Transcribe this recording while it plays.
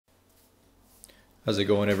How's it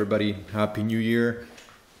going, everybody? Happy New Year.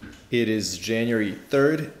 It is January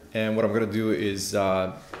 3rd, and what I'm going to do is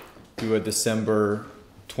do a December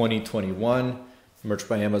 2021 Merch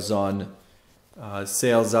by Amazon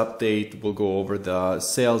sales update. We'll go over the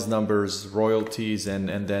sales numbers, royalties,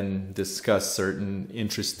 and then discuss certain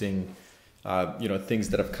interesting things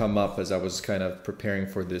that have come up as I was kind of preparing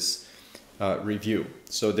for this review.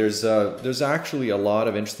 So there's actually a lot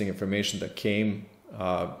of interesting information that came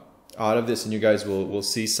out of this, and you guys will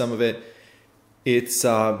see some of it. It's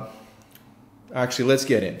actually, let's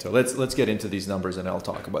get into these numbers, and I'll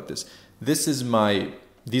talk about this. These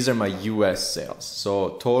are my US sales.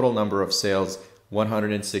 So total number of sales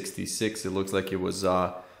 166. It looks like it was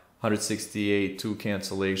 168, 2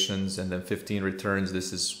 cancellations, and then 15 returns.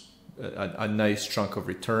 This is a nice chunk of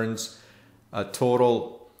returns.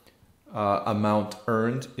 Total amount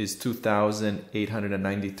earned is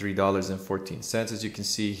 $2,893.14. As you can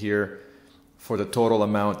see here, for the total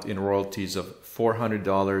amount in royalties of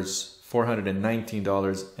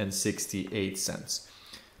 $419.68.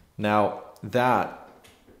 Now that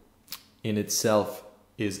in itself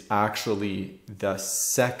is actually the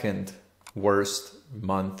second worst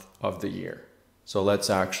month of the year. So let's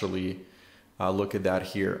actually look at that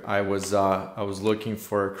here. I was looking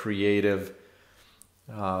for a creative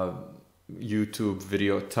YouTube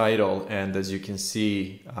video title, and as you can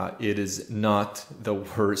see, it is not the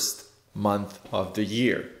worst month of the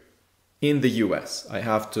year in the US. I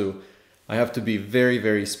have to be very,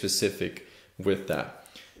 very specific with that,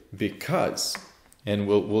 because, and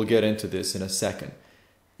we'll get into this in a second,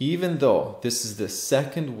 even though this is the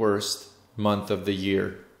second worst month of the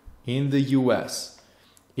year in the US,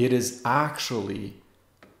 it is actually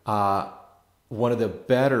one of the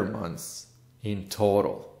better months in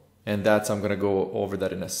total. And I'm going to go over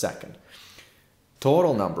that in a second.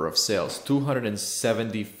 Total number of sales,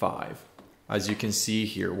 275. As you can see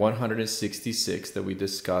here, 166 that we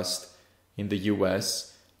discussed in the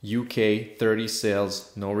US. UK, 30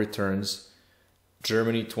 sales, no returns.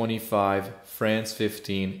 Germany, 25. France,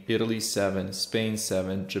 15. Italy, 7. Spain,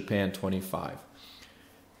 7. Japan, 25.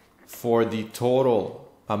 For the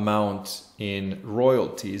total amount in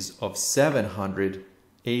royalties of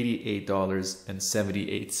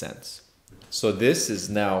 $788.78. So this is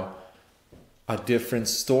now a different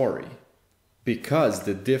story, because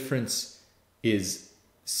the difference is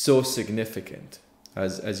so significant.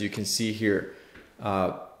 As you can see here,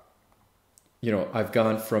 I've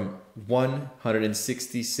gone from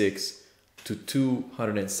 166 to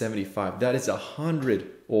 275. That is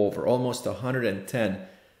 100 over, almost 110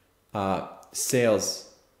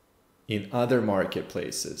 sales in other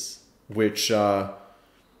marketplaces, which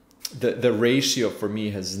the ratio for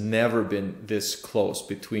me has never been this close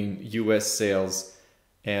between US sales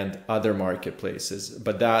and other marketplaces.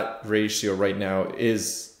 But that ratio right now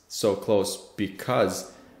is so close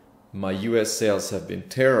because my US sales have been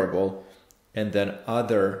terrible, and then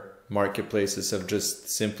other marketplaces have just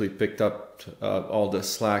simply picked up all the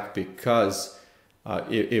slack because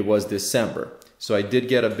it was December. So I did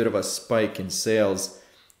get a bit of a spike in sales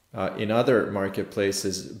in other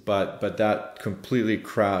marketplaces, but that completely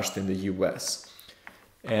crashed in the US.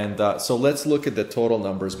 And so let's look at the total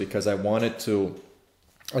numbers, because I wanted to,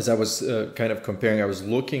 as I was kind of comparing, I was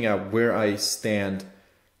looking at where I stand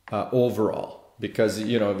overall, because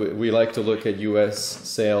we like to look at US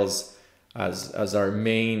sales as our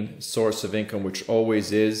main source of income, which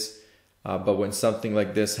always is, but when something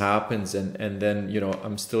like this happens, and then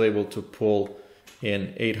I'm still able to pull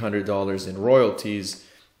in $800 in royalties,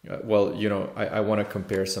 well, I want to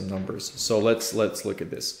compare some numbers. So let's look at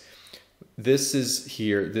this. This is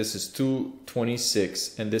here, this is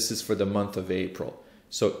 226, and this is for the month of April.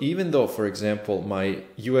 So even though, for example, my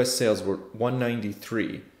US sales were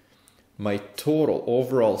 193, my total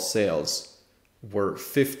overall sales were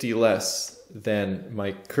 50 less than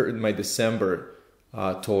my December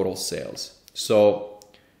total sales. So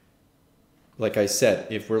like I said,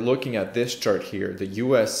 if we're looking at this chart here, the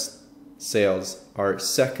US sales are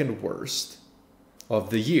second worst of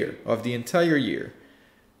the year, of the entire year.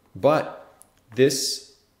 But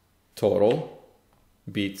this total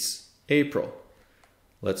beats April.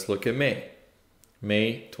 Let's look at May.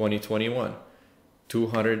 May 2021,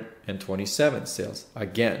 227 sales.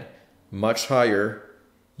 Again, much higher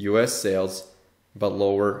US sales, but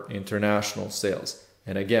lower international sales.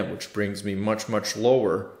 And again, which brings me much, much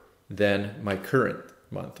lower than my current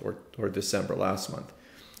month, or December, last month.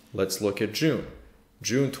 Let's look at June.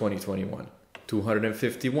 June 2021,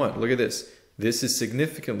 251. Look at this. This is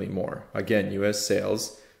significantly more. Again, US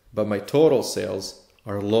sales, but my total sales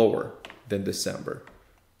are lower than December.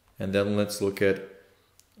 And then let's look at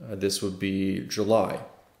This would be July.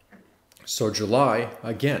 So July,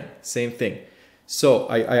 again, same thing. So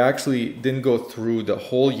I actually didn't go through the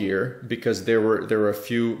whole year because there were a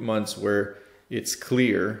few months where it's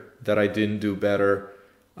clear that I didn't do better.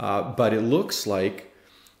 But it looks like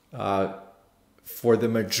for the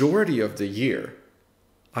majority of the year,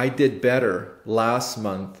 I did better last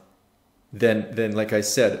month than like I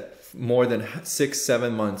said, more than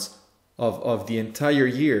 6-7 months of the entire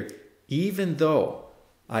year, even though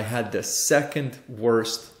I had the second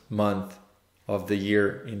worst month of the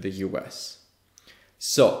year in the US.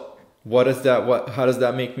 So how does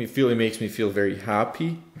that make me feel? It makes me feel very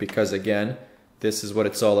happy because again, this is what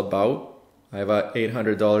it's all about. I have a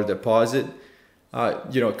 $800 deposit,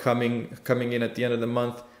 coming in at the end of the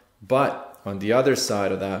month. But on the other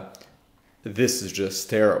side of that, this is just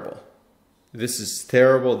terrible. This is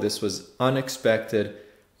terrible. This was unexpected.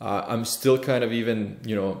 I'm still kind of even,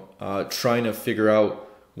 trying to figure out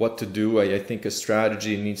what to do. I think a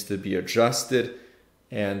strategy needs to be adjusted.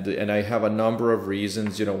 And I have a number of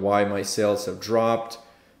reasons, why my sales have dropped.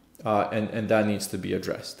 And that needs to be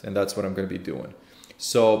addressed. And that's what I'm going to be doing.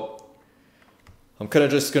 So I'm kind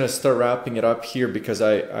of just going to start wrapping it up here because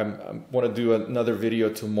I want to do another video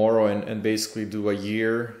tomorrow and basically do a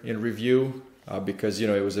year in review because,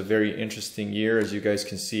 it was a very interesting year, as you guys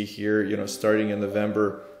can see here, starting in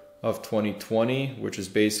November of 2020, which is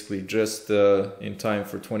basically just in time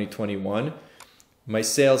for 2021. My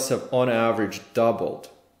sales have on average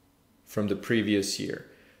doubled from the previous year.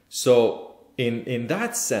 So in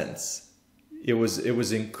that sense, it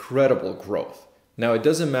was incredible growth. Now, it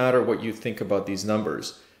doesn't matter what you think about these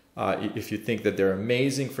numbers. If you think that they're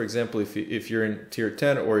amazing, for example, if you're in tier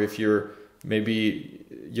 10 or if you're maybe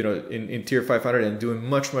in tier 500 and doing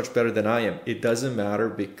much better than I am, it doesn't matter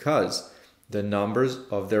because the numbers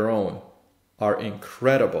of their own are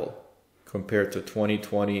incredible compared to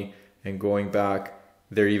 2020 and going back.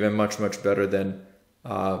 They're even much better than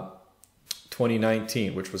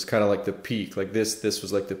 2019, which was kind of like the peak. Like this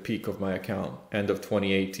was like the peak of my account, end of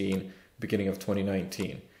 2018, beginning of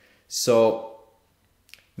 2019. So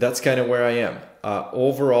that's kind of where I am.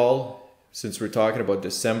 Overall, since we're talking about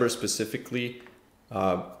December specifically,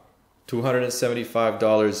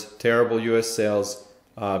 $275, terrible US sales.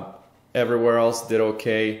 Everywhere else did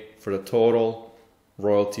okay for the total.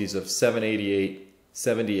 Royalties of $788,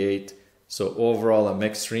 $78. So overall, I'm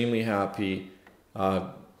extremely happy.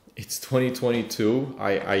 It's 2022.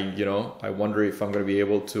 I wonder if I'm going to be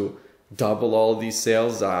able to double all of these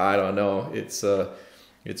sales. I don't know. It's going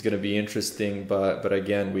to be interesting. But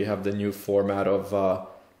again, we have the new format of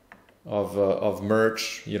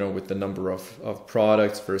merch, with the number of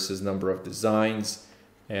products versus number of designs.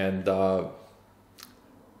 And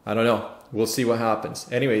I don't know. We'll see what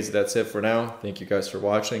happens. Anyways, that's it for now. Thank you guys for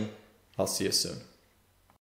watching. I'll see you soon.